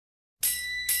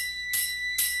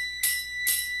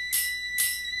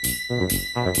Since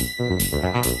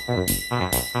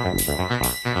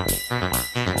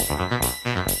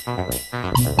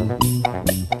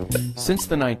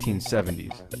the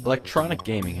 1970s, electronic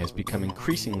gaming has become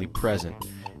increasingly present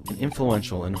and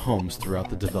influential in homes throughout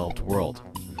the developed world.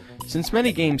 Since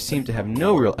many games seem to have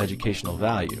no real educational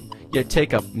value, yet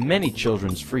take up many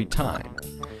children's free time,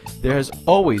 there has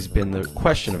always been the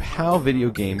question of how video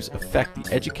games affect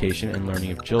the education and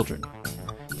learning of children.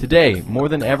 Today, more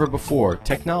than ever before,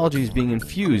 technology is being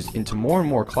infused into more and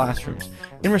more classrooms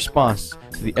in response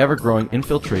to the ever-growing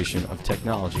infiltration of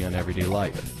technology on everyday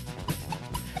life.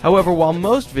 However, while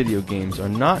most video games are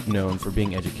not known for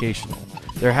being educational,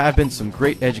 there have been some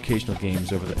great educational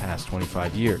games over the past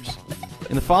 25 years.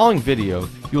 In the following video,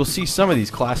 you will see some of these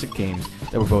classic games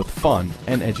that were both fun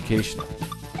and educational.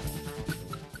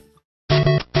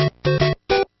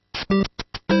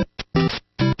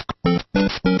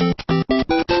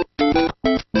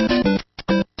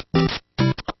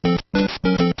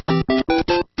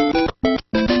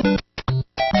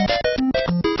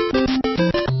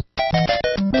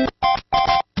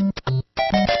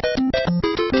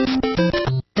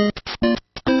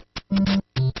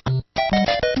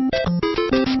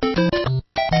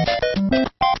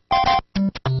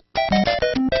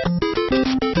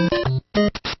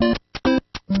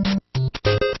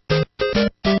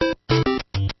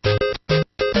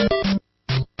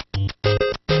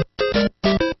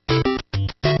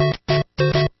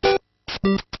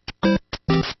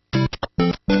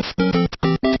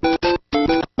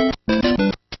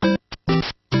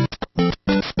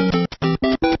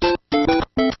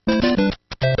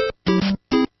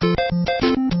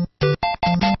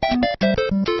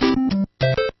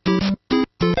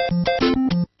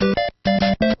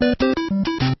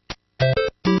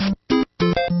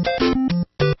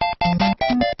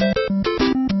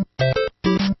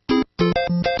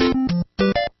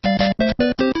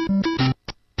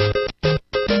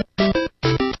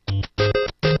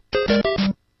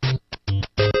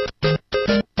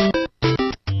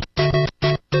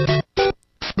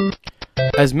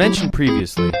 As mentioned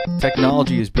previously,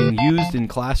 technology is being used in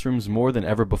classrooms more than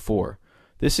ever before.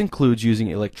 This includes using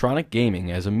electronic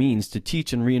gaming as a means to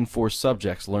teach and reinforce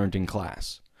subjects learned in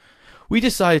class. We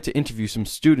decided to interview some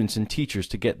students and teachers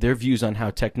to get their views on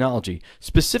how technology,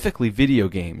 specifically video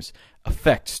games,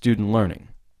 affect student learning.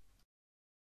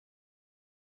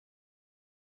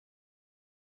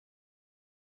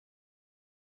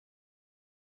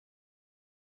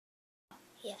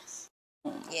 Yes.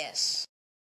 Yes.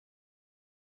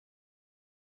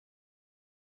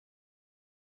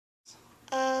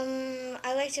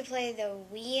 I like to play the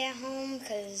Wii at home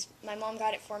because my mom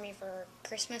got it for me for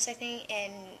Christmas, I think,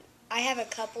 and I have a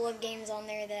couple of games on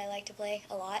there that I like to play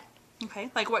a lot. Okay,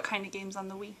 like what kind of games on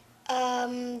the Wii?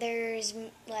 There's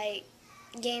like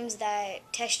games that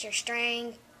test your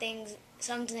strength,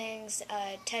 some things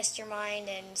test your mind,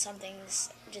 and some things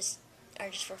are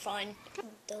just for fun.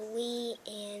 The Wii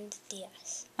and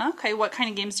DS. Okay, what kind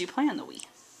of games do you play on the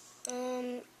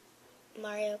Wii?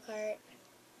 Mario Kart.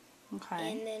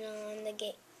 Okay. And then on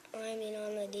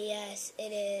the DS,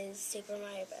 it is Super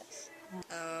Mario Bros.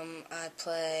 I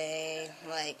play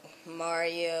like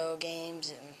Mario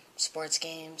games and sports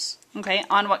games. Okay,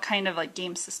 on what kind of like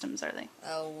game systems are they?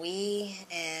 A Wii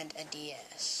and a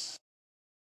DS.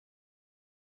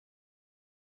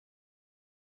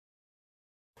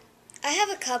 I have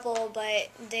a couple, but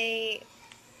they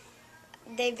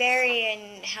vary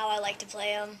in how I like to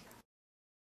play them.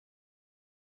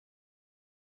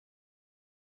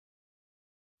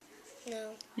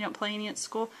 No. You don't play any at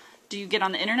school? Do you get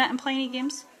on the internet and play any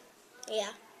games?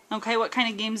 Yeah. Okay, what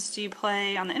kind of games do you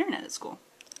play on the internet at school?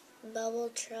 Bubble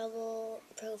Trouble,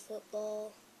 Pro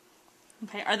Football.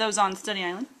 Okay, are those on Study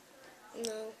Island?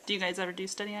 No. Do you guys ever do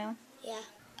Study Island? Yeah.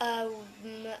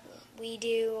 We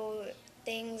do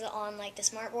things on like the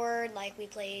smart board, like we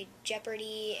played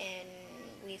Jeopardy, and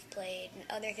we've played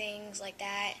other things like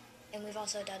that, and we've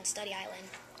also done Study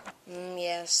Island.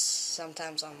 Yes,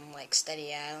 sometimes on like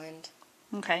Study Island.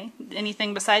 Okay,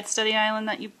 anything besides Study Island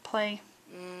that you play?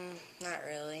 Not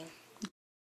really.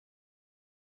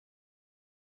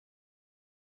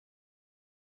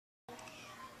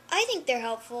 I think they're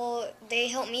helpful. They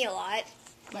help me a lot.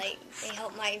 Like, they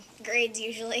help my grades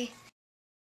usually.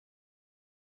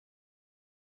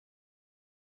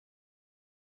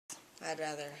 I'd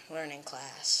rather learn in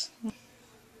class.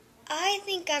 I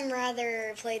think I'm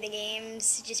rather play the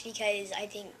games just because I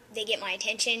think they get my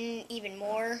attention even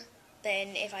more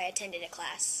than if I attended a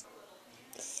class.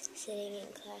 Sitting in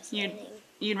class learning.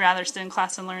 You'd rather sit in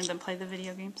class and learn than play the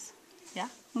video games? Yeah?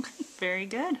 Okay, very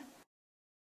good.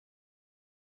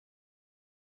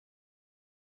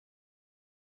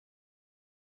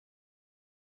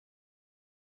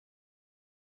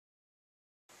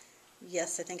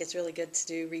 Yes, I think it's really good to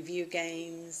do review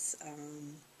games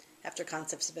after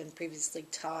concepts have been previously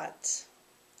taught.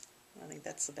 I think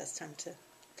that's the best time to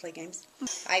play games.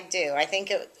 I do. I think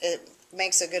it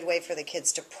makes a good way for the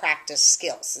kids to practice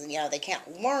skills. You know, they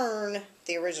can't learn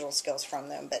the original skills from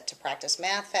them, but to practice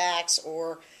math facts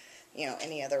or, you know,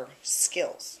 any other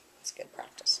skills. It's good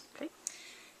practice. Okay.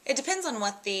 It depends on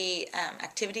what the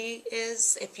activity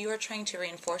is. If you are trying to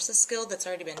reinforce a skill that's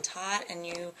already been taught and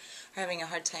you are having a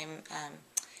hard time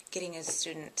getting a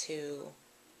student to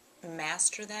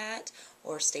master that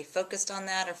or stay focused on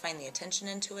that or find the attention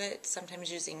into it,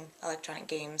 sometimes using electronic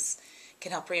games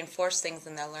can help reinforce things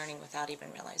in their learning without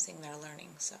even realizing they're learning.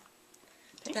 So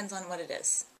it depends on what it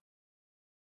is.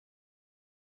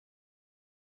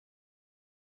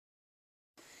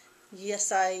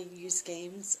 Yes, I use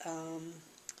games.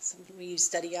 We use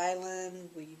Study Island.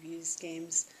 We've used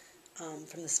games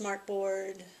from the Smart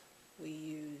Board. We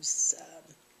use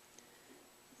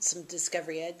some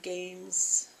Discovery Ed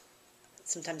games,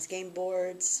 sometimes game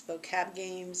boards, vocab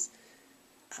games.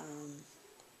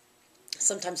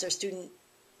 Sometimes they're student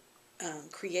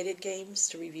created games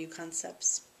to review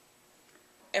concepts.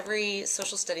 Every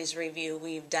social studies review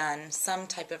we've done some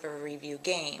type of a review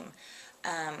game.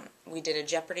 We did a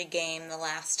Jeopardy game the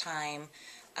last time.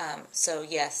 So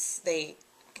yes, they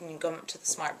can go up to the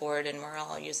Smart Board and we're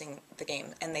all using the game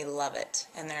and they love it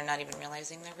and they're not even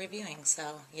realizing they're reviewing.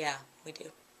 So yeah, we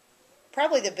do.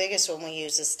 Probably the biggest one we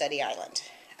use is Study Island.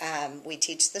 We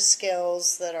teach the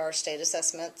skills that are state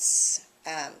assessments,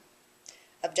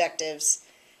 objectives,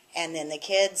 and then the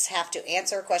kids have to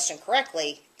answer a question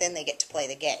correctly, then they get to play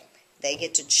the game. They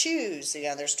get to choose, you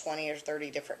know, there's 20 or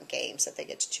 30 different games that they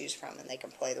get to choose from, and they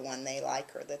can play the one they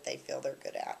like or that they feel they're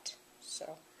good at.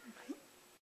 So.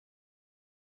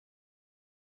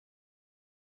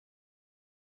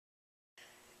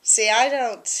 See, I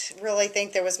don't really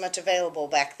think there was much available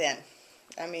back then.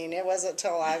 I mean, it wasn't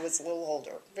until I was a little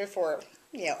older, before,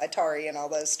 you know, Atari and all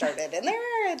those started, and there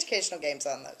are educational games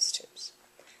on those too.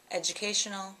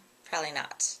 Educational, probably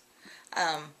not.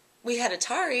 We had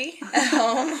Atari at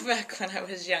home back when I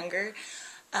was younger,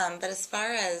 but as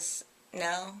far as,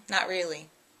 no, not really.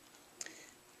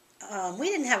 We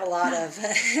didn't have a lot of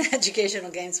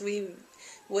educational games. We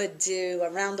would do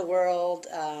around the world,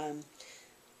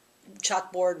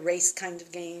 chalkboard race kind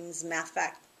of games, math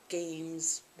fact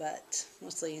games, but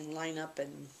mostly in lineup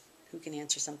and who can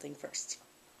answer something first.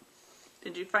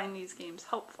 Did you find these games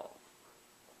helpful?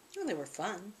 Well, they were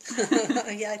fun.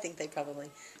 Yeah, I think they probably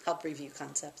help review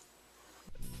concepts.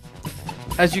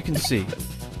 As you can see,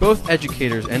 both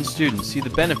educators and students see the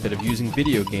benefit of using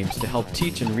video games to help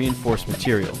teach and reinforce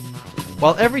material.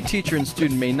 While every teacher and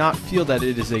student may not feel that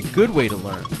it is a good way to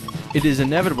learn, it is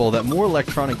inevitable that more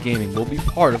electronic gaming will be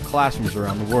part of classrooms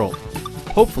around the world.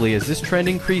 Hopefully, as this trend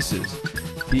increases,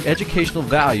 the educational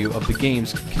value of the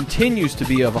games continues to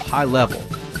be of a high level,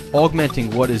 augmenting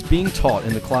what is being taught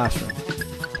in the classroom.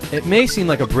 It may seem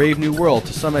like a brave new world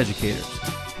to some educators,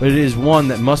 but it is one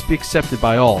that must be accepted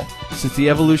by all, since the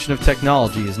evolution of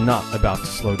technology is not about to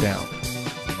slow down.